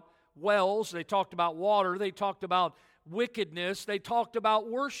about wells, they talked about water, they talked about wickedness, they talked about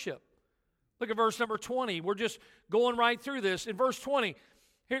worship. Look at verse number 20. We're just going right through this. In verse 20,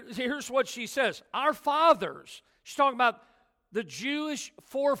 here's what she says. Our fathers, she's talking about the Jewish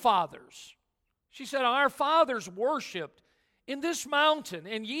forefathers. She said, our fathers worshipped in this mountain,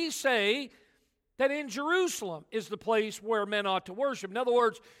 and ye say that in Jerusalem is the place where men ought to worship. In other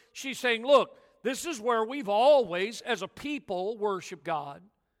words, she's saying, look, this is where we've always, as a people, worshiped God.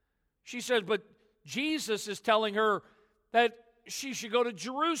 She says, but Jesus is telling her that she should go to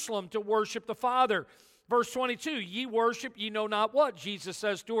Jerusalem to worship the Father. Verse 22, ye worship, ye know not what. Jesus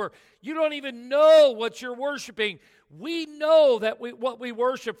says to her, you don't even know what you're worshiping. We know that what we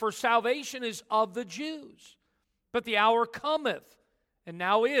worship, for salvation is of the Jews. But the hour cometh, and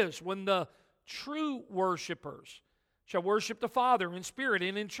now is, when the true worshipers shall worship the Father in spirit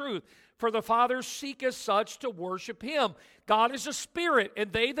and in truth. For the Father seeketh such to worship him. God is a spirit,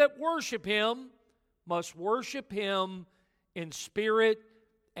 and they that worship him must worship him in spirit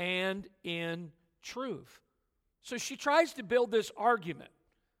and in truth. So she tries to build this argument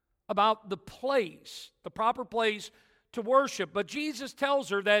about the place, the proper place to worship. But Jesus tells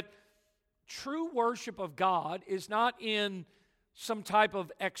her that true worship of God is not in some type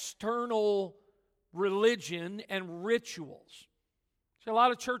of external religion and rituals. See, a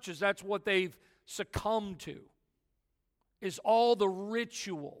lot of churches, that's what they've succumbed to, is all the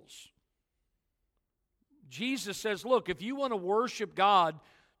rituals. Jesus says, look, if you want to worship God,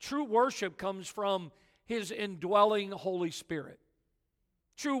 true worship comes from his indwelling Holy Spirit.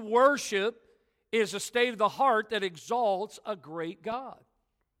 True worship is a state of the heart that exalts a great God.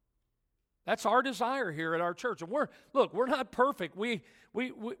 That's our desire here at our church. And we're not perfect. We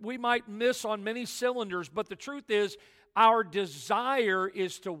might miss on many cylinders, but the truth is, our desire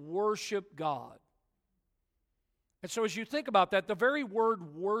is to worship God. And so as you think about that, the very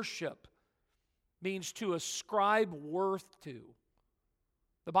word worship means to ascribe worth to.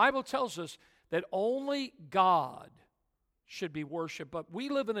 The Bible tells us that only God should be worshiped, but we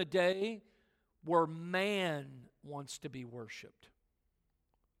live in a day where man wants to be worshiped.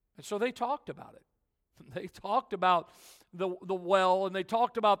 And so they talked about it. They talked about the well, and they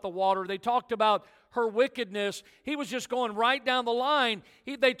talked about the water. They talked about her wickedness. He was just going right down the line.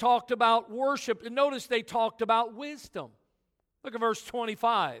 They talked about worship. And notice they talked about wisdom. Look at verse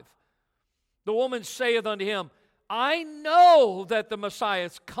 25. The woman saith unto him, I know that the Messiah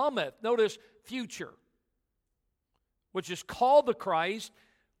cometh. Notice future, which is called the Christ.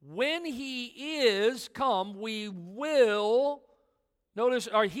 When he is come, we will, notice,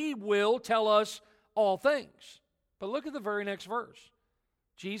 or he will tell us all things. But look at the very next verse.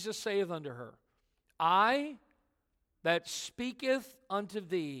 Jesus saith unto her, I that speaketh unto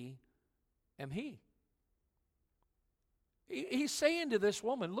thee am he. He's saying to this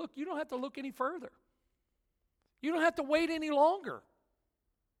woman, look, you don't have to look any further. You don't have to wait any longer.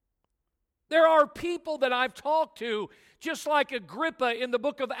 There are people that I've talked to, just like Agrippa in the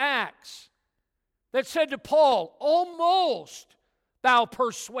book of Acts, that said to Paul, almost thou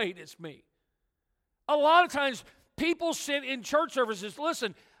persuadest me. A lot of times, people sit in church services,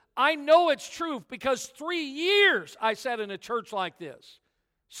 listen, I know it's true because 3 years I sat in a church like this.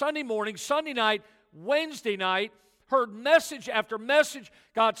 Sunday morning, Sunday night, Wednesday night, heard message after message.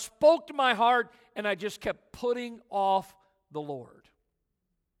 God spoke to my heart, and I just kept putting off the Lord.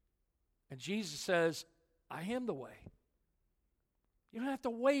 And Jesus says, I am the way. You don't have to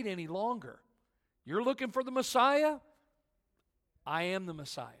wait any longer. You're looking for the Messiah? I am the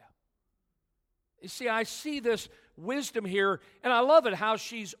Messiah. You see, I see this wisdom here, and I love it how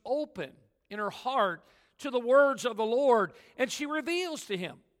she's open in her heart to the words of the Lord, and she reveals to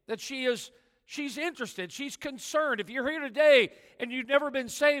him that she's interested, she's concerned. If you're here today and you've never been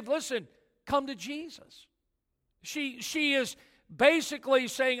saved, listen, come to Jesus. She is basically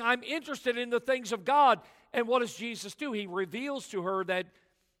saying, I'm interested in the things of God. And what does Jesus do? He reveals to her that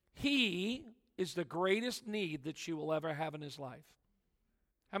he is the greatest need that she will ever have in his life.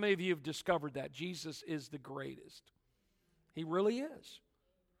 How many of you have discovered that? Jesus is the greatest. He really is.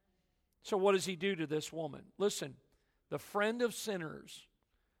 So what does he do to this woman? Listen, the friend of sinners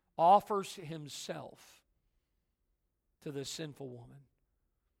offers himself to this sinful woman.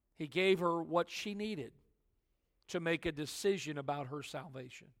 He gave her what she needed to make a decision about her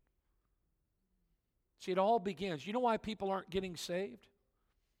salvation. See, it all begins. You know why people aren't getting saved?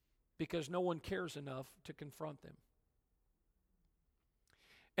 Because no one cares enough to confront them.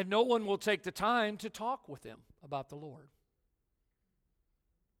 And no one will take the time to talk with them about the Lord.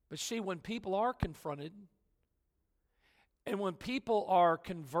 But see, when people are confronted, and when people are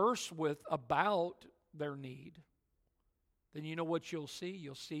conversed with about their need, then you know what you'll see?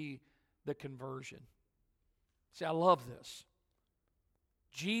 You'll see the conversion. See, I love this.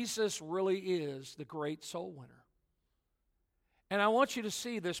 Jesus really is the great soul winner. And I want you to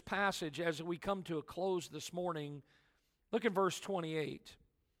see this passage as we come to a close this morning. Look at verse 28.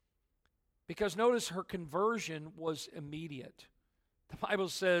 Because notice her conversion was immediate. The Bible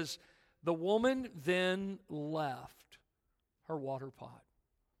says, the woman then left her water pot.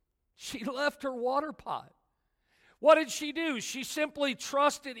 She left her water pot. What did she do? She simply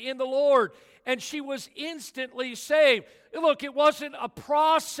trusted in the Lord, and she was instantly saved. Look, it wasn't a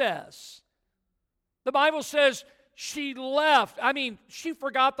process. The Bible says she left. She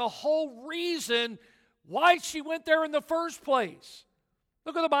forgot the whole reason why she went there in the first place.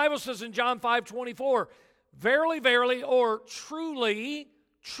 Look what the Bible says in John 5:24. Verily, verily, or truly,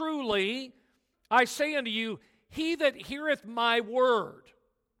 truly, I say unto you, he that heareth my word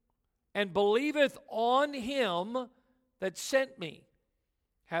and believeth on him that sent me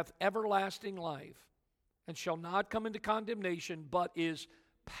hath everlasting life, and shall not come into condemnation, but is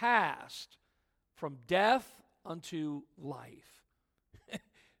passed from death unto life.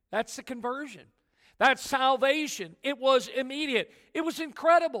 That's the conversion. That's salvation. It was immediate. It was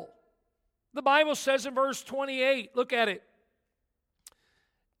incredible. The Bible says in verse 28, look at it.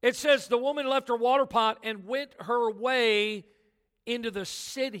 It says, the woman left her water pot and went her way into the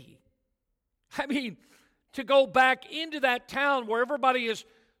city. To go back into that town where everybody is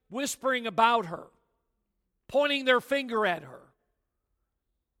whispering about her, pointing their finger at her,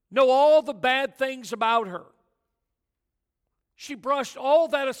 know all the bad things about her. She brushed all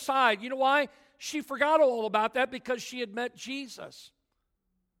that aside. You know why? She forgot all about that because she had met Jesus.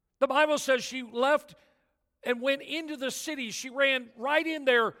 The Bible says she left and went into the city. She ran right in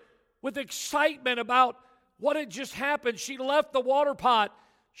there with excitement about what had just happened. She left the water pot.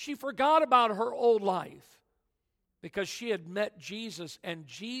 She forgot about her old life because she had met Jesus, and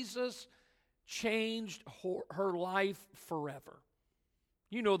Jesus changed her life forever.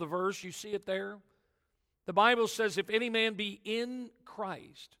 You know the verse, you see it there. The Bible says, if any man be in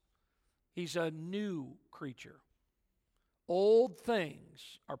Christ, he's a new creature. Old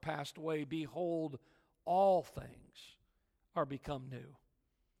things are passed away. Behold, all things are become new.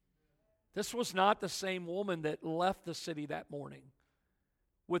 This was not the same woman that left the city that morning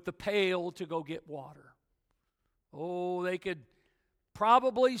with the pail to go get water. Oh, they could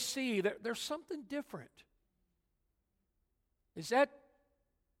probably see that there's something different. Is that,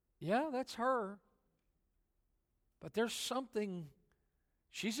 yeah, that's her. But there's something,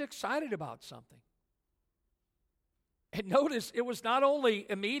 she's excited about something. And notice, it was not only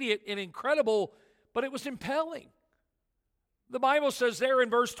immediate and incredible, but it was impelling. The Bible says there in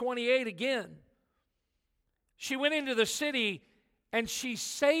verse 28 again, she went into the city, and she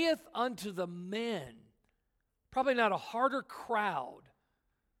saith unto the men, probably not a harder crowd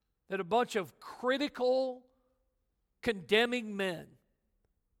than a bunch of critical, condemning men.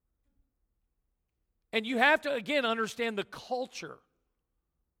 And you have to, again, understand the culture.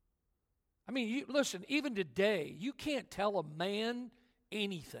 Listen, even today, you can't tell a man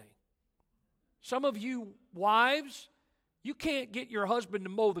anything. Some of you wives, You can't get your husband to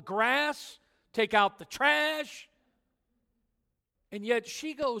mow the grass, take out the trash. And yet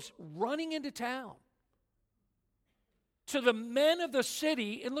she goes running into town to the men of the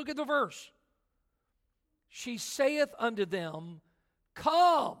city, and look at the verse. She saith unto them,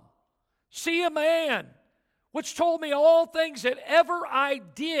 Come, see a man, which told me all things that ever I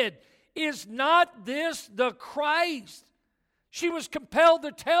did. Is not this the Christ? She was compelled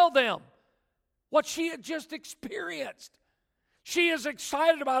to tell them what she had just experienced. She is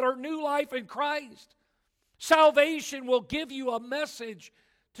excited about her new life in Christ. Salvation will give you a message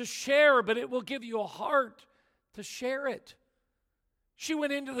to share, but it will give you a heart to share it. She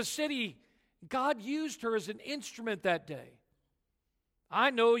went into the city. God used her as an instrument that day. I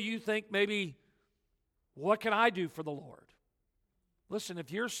know you think maybe, what can I do for the Lord? Listen,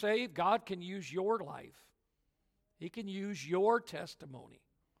 if you're saved, God can use your life. He can use your testimony.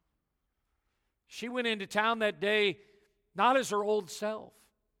 She went into town that day not as her old self.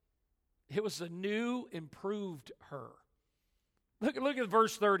 It was a new, improved her. Look at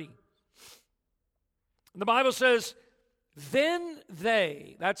verse 30. The Bible says, Then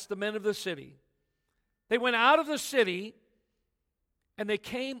they, that's the men of the city, they went out of the city and they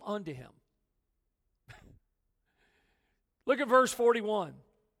came unto him. Look at verse 41.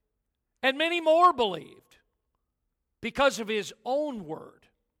 And many more believed because of his own word,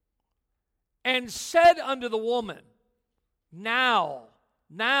 and said unto the woman, Now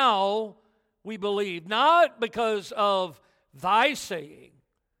we believe, not because of thy saying,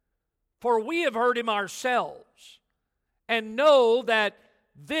 for we have heard him ourselves, and know that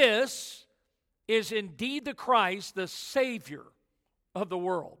this is indeed the Christ, the Savior of the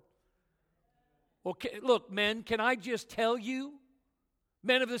world. Okay, look, men, can I just tell you,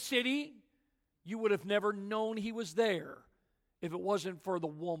 men of the city, you would have never known he was there if it wasn't for the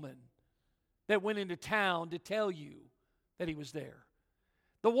woman that went into town to tell you that he was there.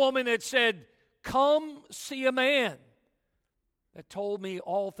 The woman that said, Come see a man, that told me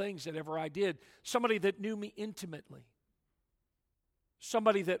all things that ever I did. Somebody that knew me intimately.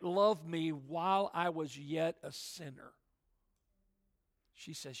 Somebody that loved me while I was yet a sinner.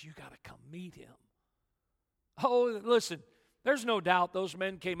 She says, You got to come meet him. Oh, listen, there's no doubt those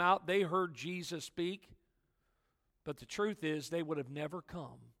men came out. They heard Jesus speak. But the truth is, they would have never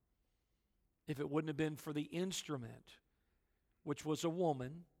come if it wouldn't have been for the instrument, which was a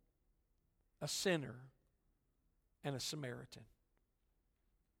woman, a sinner, and a Samaritan.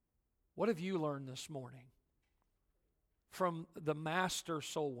 What have you learned this morning from the Master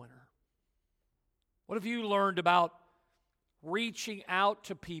Soulwinner? What have you learned about reaching out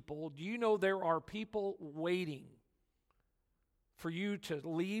to people? Do you know there are people waiting for you to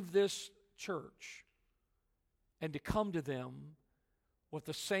leave this church and to come to them with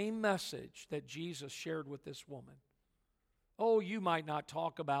the same message that Jesus shared with this woman? Oh, you might not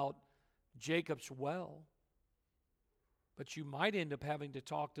talk about Jacob's well, but you might end up having to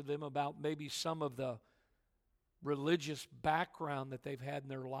talk to them about maybe some of the religious background that they've had in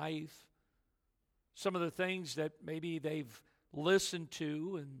their life, some of the things that maybe they've listened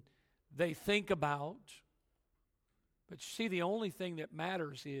to and they think about. But you see, the only thing that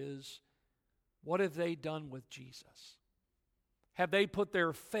matters is, what have they done with Jesus? Have they put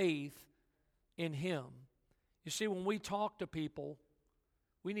their faith in him? You see, when we talk to people,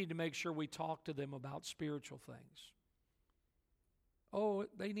 we need to make sure we talk to them about spiritual things. Oh,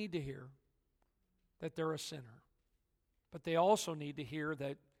 they need to hear that they're a sinner. But they also need to hear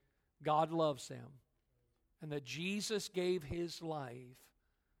that God loves them and that Jesus gave his life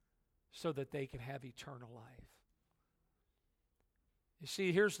so that they could have eternal life. You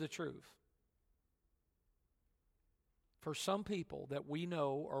see, here's the truth. For some people that we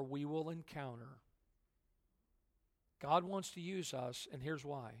know or we will encounter, God wants to use us, and here's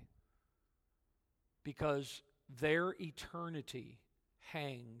why. Because their eternity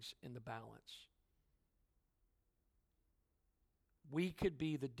hangs in the balance. We could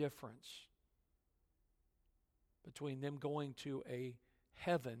be the difference between them going to a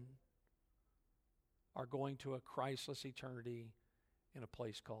heaven or going to a Christless eternity in a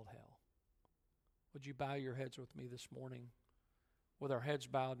place called hell. Would you bow your heads with me this morning, with our heads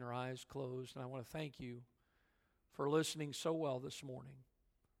bowed and our eyes closed? And I want to thank you for listening so well this morning.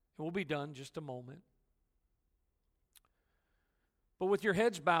 And we'll be done in just a moment. But with your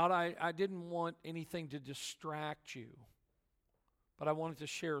heads bowed, I didn't want anything to distract you. But I wanted to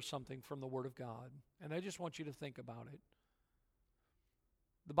share something from the Word of God. And I just want you to think about it.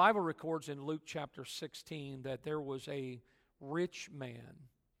 The Bible records in Luke chapter 16 that there was a rich man.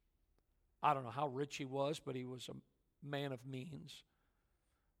 I don't know how rich he was, but he was a man of means.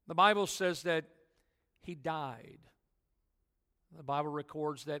 The Bible says that he died The Bible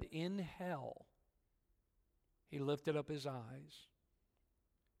records that in hell, he lifted up his eyes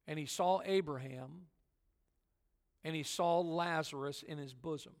and he saw Abraham and he saw Lazarus in his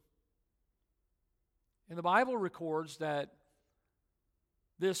bosom. And the Bible records that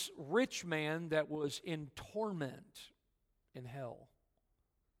this rich man that was in torment in hell,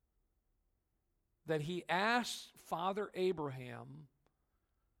 that he asked Father Abraham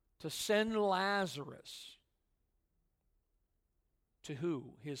to send Lazarus to who?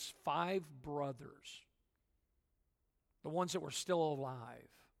 His 5 brothers, the ones that were still alive.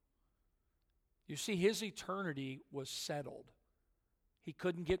 You see, his eternity was settled. He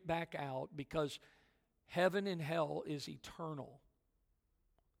couldn't get back out because heaven and hell is eternal.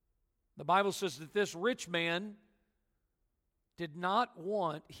 The Bible says that this rich man did not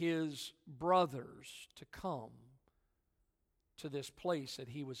want his brothers to come to this place that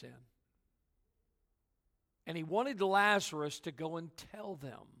he was in. And he wanted Lazarus to go and tell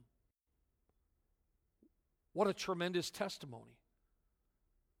them. What a tremendous testimony.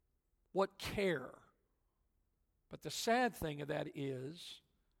 What care. But the sad thing of that is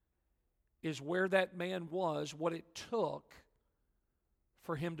where that man was, what it took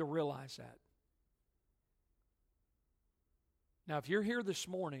for him to realize that. Now, if you're here this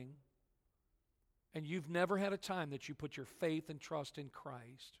morning and you've never had a time that you put your faith and trust in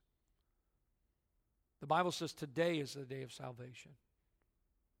Christ, the Bible says today is the day of salvation.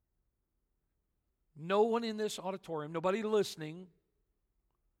 No one in this auditorium, nobody listening,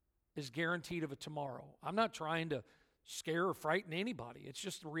 is guaranteed of a tomorrow. I'm not trying to scare or frighten anybody. It's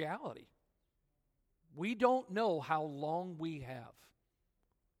just the reality. We don't know how long we have.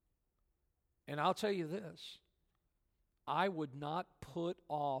 And I'll tell you this, I would not put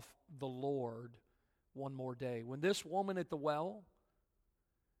off the Lord one more day. When this woman at the well,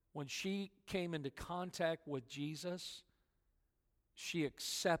 when she came into contact with Jesus, she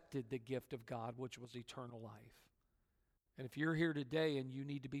accepted the gift of God, which was eternal life. And if you're here today and you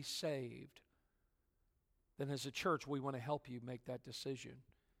need to be saved, then as a church, we want to help you make that decision.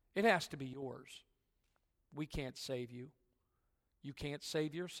 It has to be yours. We can't save you. You can't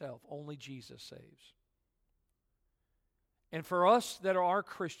save yourself. Only Jesus saves. And for us that are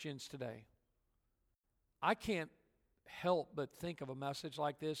Christians today, I can't help but think of a message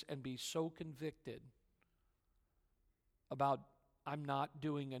like this and be so convicted about I'm not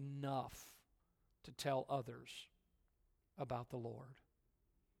doing enough to tell others about the Lord.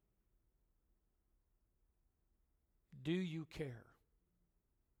 Do you care?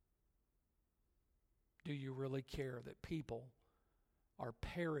 Do you really care that people are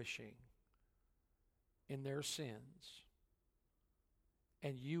perishing in their sins?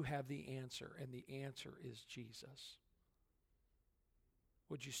 And you have the answer, and the answer is Jesus.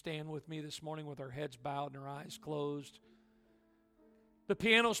 Would you stand with me this morning with our heads bowed and our eyes closed? The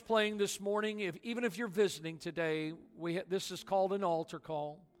piano's playing this morning. Even if you're visiting today, this is called an altar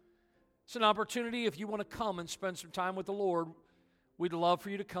call. It's an opportunity if you want to come and spend some time with the Lord. We'd love for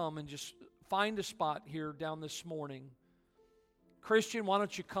you to come and just find a spot here down this morning. Christian, why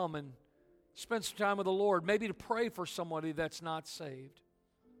don't you come and spend some time with the Lord, maybe to pray for somebody that's not saved.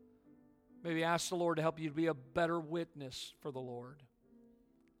 Maybe ask the Lord to help you to be a better witness for the Lord.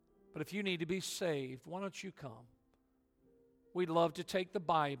 But if you need to be saved, why don't you come? We'd love to take the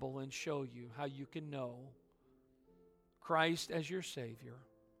Bible and show you how you can know Christ as your Savior.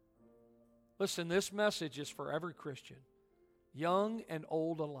 Listen, this message is for every Christian, young and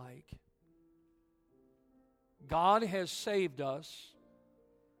old alike. God has saved us,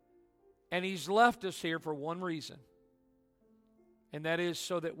 and He's left us here for one reason, and that is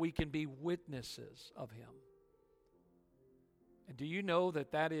so that we can be witnesses of Him. And do you know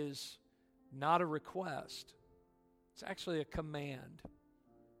that that is not a request? It's actually a command.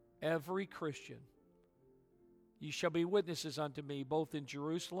 Every Christian, ye shall be witnesses unto me, both in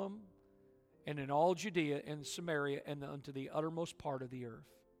Jerusalem and in all Judea and Samaria and unto the uttermost part of the earth.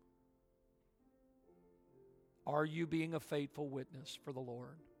 Are you being a faithful witness for the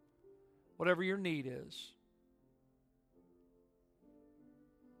Lord? Whatever your need is.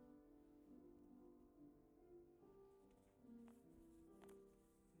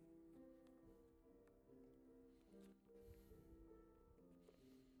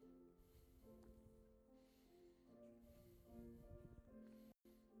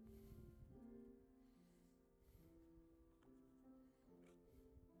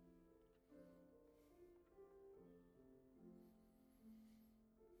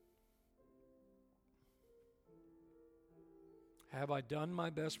 Have I done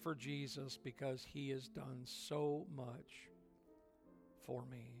my best for Jesus because He has done so much for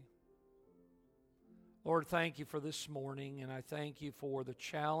me? Lord, thank you for this morning, and I thank you for the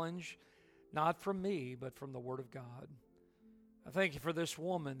challenge, not from me, but from the Word of God. I thank you for this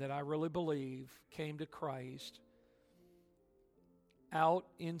woman that I really believe came to Christ out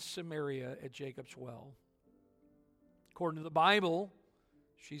in Samaria at Jacob's well. According to the Bible,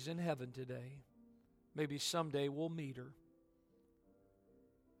 she's in heaven today. Maybe someday we'll meet her.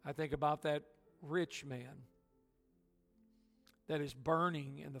 I think about that rich man that is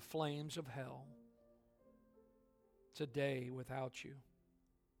burning in the flames of hell today without you.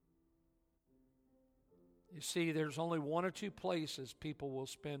 You see, there's only one or two places people will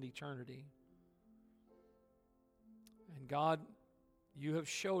spend eternity. And God, you have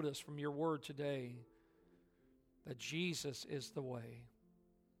showed us from your word today that Jesus is the way.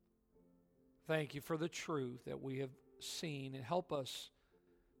 Thank you for the truth that we have seen, and help us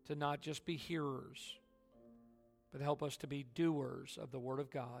to not just be hearers, but help us to be doers of the Word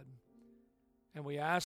of God. And we ask